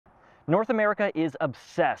North America is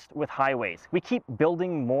obsessed with highways. We keep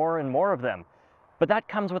building more and more of them, but that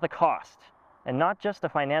comes with a cost, and not just a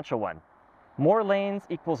financial one. More lanes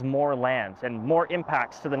equals more land and more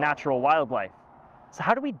impacts to the natural wildlife. So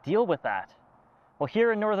how do we deal with that? Well,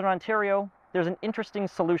 here in Northern Ontario, there's an interesting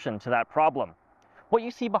solution to that problem. What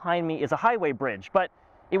you see behind me is a highway bridge, but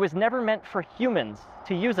it was never meant for humans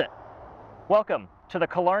to use it. Welcome to the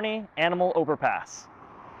Killarney Animal Overpass.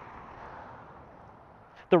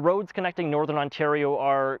 The roads connecting Northern Ontario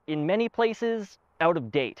are, in many places, out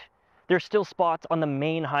of date. There's still spots on the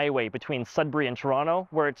main highway between Sudbury and Toronto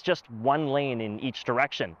where it's just one lane in each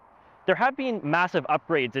direction. There have been massive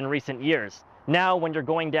upgrades in recent years. Now, when you're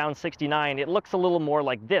going down 69, it looks a little more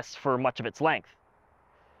like this for much of its length.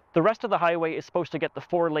 The rest of the highway is supposed to get the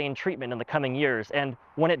 4-lane treatment in the coming years, and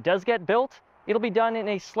when it does get built, it'll be done in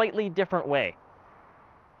a slightly different way.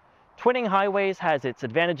 Twinning highways has its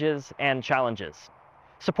advantages and challenges.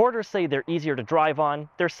 Supporters say they're easier to drive on,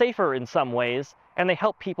 they're safer in some ways, and they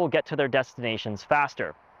help people get to their destinations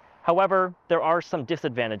faster. However, there are some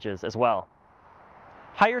disadvantages as well.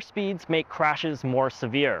 Higher speeds make crashes more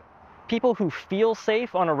severe. People who feel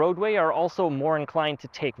safe on a roadway are also more inclined to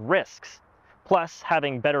take risks. Plus,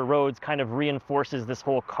 having better roads kind of reinforces this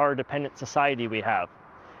whole car-dependent society we have.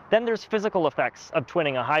 Then there's physical effects of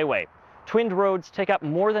twinning a highway. Twinned roads take up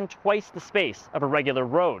more than twice the space of a regular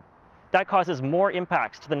road. That causes more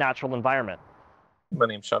impacts to the natural environment. My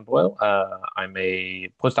name's Sean Boyle. I'm a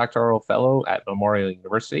postdoctoral fellow at Memorial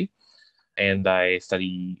University, and I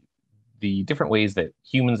study the different ways that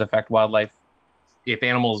humans affect wildlife. If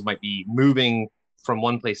animals might be moving from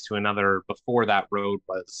one place to another before that road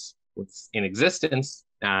was in existence,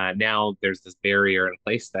 now there's this barrier in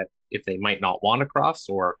place that if they might not want to cross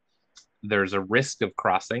or there's a risk of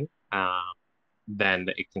crossing, then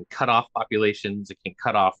it can cut off populations, it can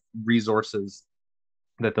cut off resources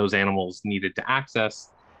that those animals needed to access.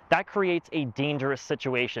 That creates a dangerous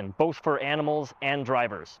situation, both for animals and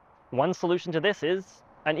drivers. One solution to this is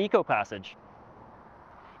an ecopassage.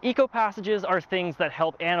 Ecopassages are things that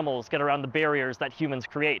help animals get around the barriers that humans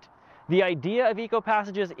create. The idea of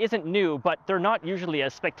ecopassages isn't new, but they're not usually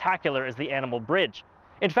as spectacular as the animal bridge.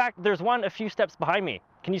 In fact, there's one a few steps behind me.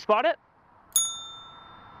 Can you spot it?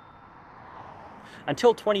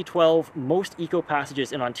 Until 2012, most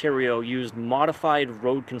ecopassages in Ontario used modified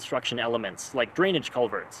road construction elements, like drainage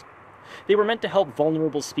culverts. They were meant to help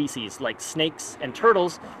vulnerable species like snakes and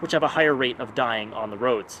turtles, which have a higher rate of dying on the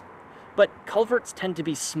roads. But culverts tend to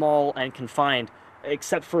be small and confined,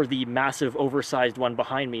 except for the massive oversized one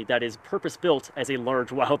behind me that is purpose-built as a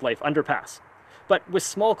large wildlife underpass. But with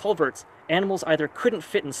small culverts, animals either couldn't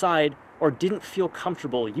fit inside or didn't feel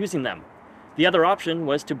comfortable using them. The other option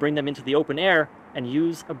was to bring them into the open air and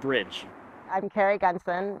use a bridge. I'm Carrie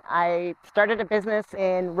Gunson. I started a business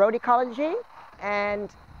in road ecology, and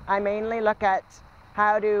I mainly look at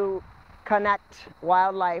how to connect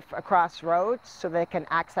wildlife across roads so they can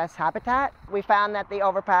access habitat. We found that the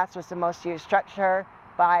overpass was the most used structure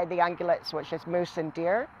by the ungulates, which is moose and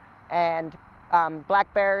deer, and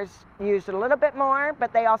black bears used it a little bit more,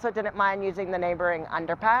 but they also didn't mind using the neighboring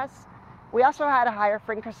underpass. We also had a higher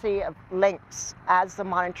frequency of lynx as the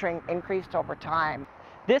monitoring increased over time.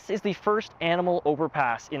 This is the first animal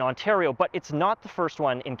overpass in Ontario, but it's not the first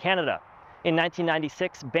one in Canada. In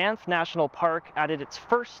 1996, Banff National Park added its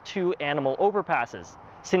first 2 animal overpasses.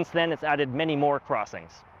 Since then, it's added many more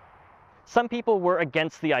crossings. Some people were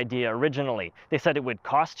against the idea originally. They said it would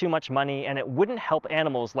cost too much money and it wouldn't help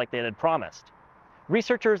animals like they had promised.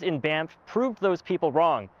 Researchers in Banff proved those people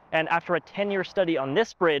wrong, and after a 10-year study on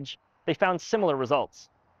this bridge, they found similar results.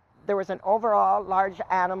 There was an overall large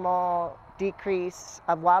animal decrease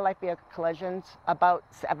of wildlife vehicle collisions, about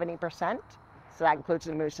 70%. So that includes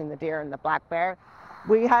the moose and the deer and the black bear.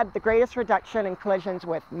 We had the greatest reduction in collisions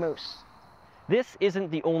with moose. This isn't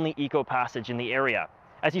the only ecopassage in the area.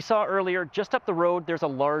 As you saw earlier, just up the road, there's a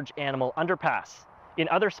large animal underpass. In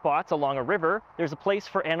other spots along a river, there's a place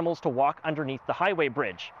for animals to walk underneath the highway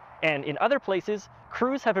bridge. And in other places,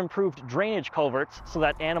 crews have improved drainage culverts so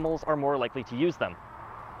that animals are more likely to use them.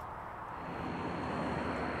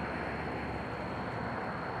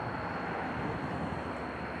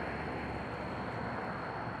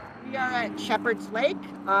 We are at Shepherd's Lake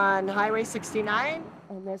on Highway 69,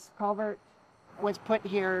 and this culvert was put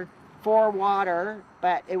here for water,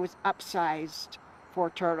 but it was upsized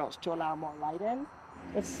for turtles to allow more light in.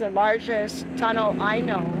 It's the largest tunnel I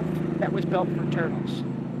know that was built for turtles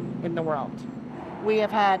in the world. We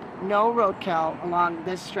have had no roadkill along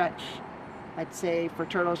this stretch. I'd say for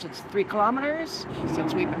turtles it's 3 kilometers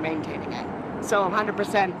since we've been maintaining it. So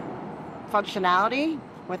 100% functionality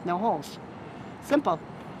with no holes. Simple.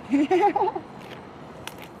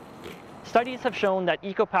 Studies have shown that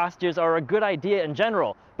ecopassages are a good idea in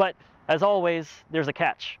general, but as always, there's a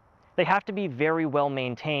catch. They have to be very well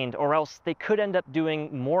maintained, or else they could end up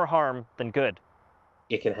doing more harm than good.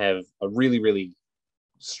 It can have a really, really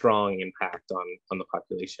strong impact on the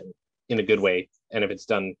population in a good way. And if it's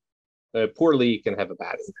done poorly, it can have a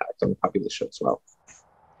bad impact on the population as well.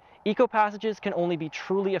 Ecopassages can only be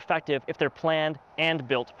truly effective if they're planned and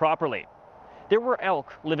built properly. There were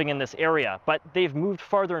elk living in this area, but they've moved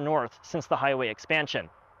farther north since the highway expansion.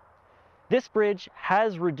 This bridge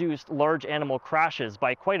has reduced large animal crashes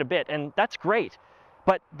by quite a bit, and that's great.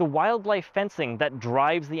 But the wildlife fencing that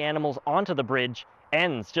drives the animals onto the bridge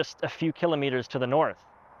ends just a few kilometers to the north.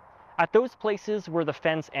 At those places where the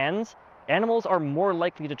fence ends, animals are more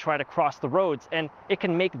likely to try to cross the roads, and it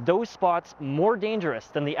can make those spots more dangerous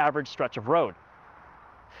than the average stretch of road.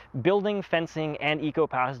 Building fencing and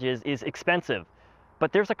ecopassages is expensive,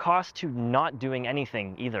 but there's a cost to not doing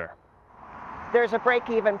anything either. There's a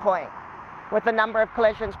break-even point with the number of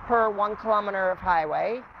collisions per 1 kilometer of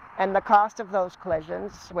highway, and the cost of those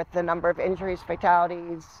collisions with the number of injuries,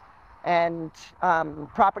 fatalities, and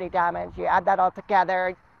property damage. You add that all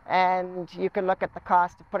together, and you can look at the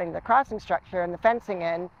cost of putting the crossing structure and the fencing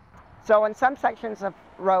in. So in some sections of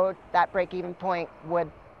road, that break-even point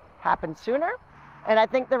would happen sooner. And I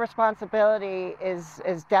think the responsibility is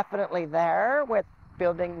definitely there with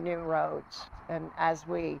building new roads and as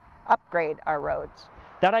we upgrade our roads.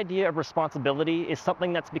 That idea of responsibility is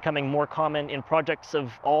something that's becoming more common in projects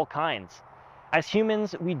of all kinds. As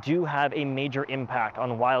humans, we do have a major impact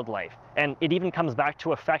on wildlife, and it even comes back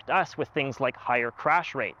to affect us with things like higher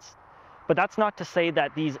crash rates. But that's not to say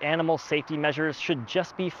that these animal safety measures should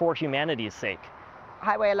just be for humanity's sake.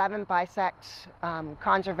 Highway 11 bisects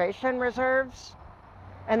conservation reserves,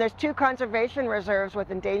 and there's 2 conservation reserves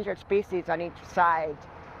with endangered species on each side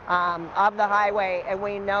of the highway, and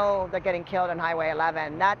we know they're getting killed on Highway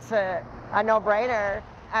 11. That's a no-brainer.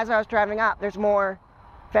 As I was driving up, there's more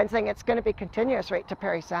fencing. It's going to be continuous right to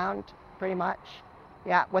Perry Sound, pretty much.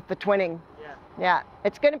 Yeah, with the twinning. Yeah,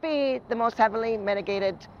 it's going to be the most heavily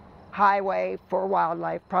mitigated highway for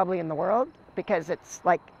wildlife probably in the world, because it's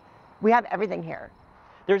like we have everything here.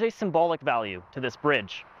 There's a symbolic value to this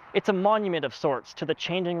bridge. It's a monument of sorts to the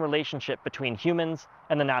changing relationship between humans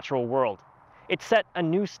and the natural world. It set a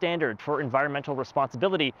new standard for environmental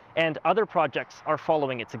responsibility, and other projects are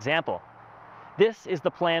following its example. This is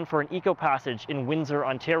the plan for an ecopassage in Windsor,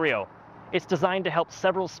 Ontario. It's designed to help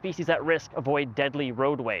several species at risk avoid deadly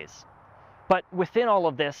roadways. But within all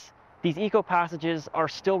of this, these ecopassages are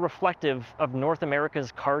still reflective of North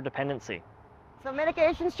America's car dependency. So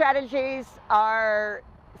mitigation strategies are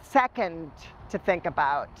second to think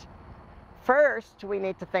about. First, we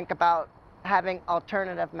need to think about having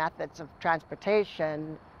alternative methods of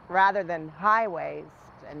transportation rather than highways,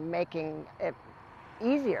 and making it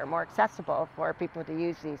easier, more accessible for people to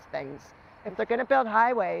use these things. If they're going to build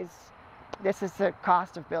highways, this is the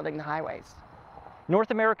cost of building the highways. North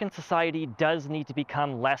American society does need to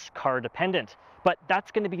become less car dependent, but that's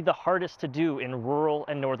going to be the hardest to do in rural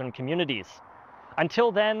and northern communities.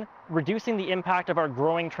 Until then, reducing the impact of our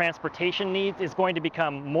growing transportation needs is going to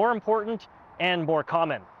become more important and more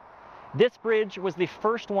common. This bridge was the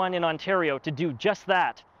first one in Ontario to do just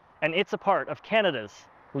that, and it's a part of Canada's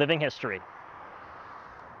living history.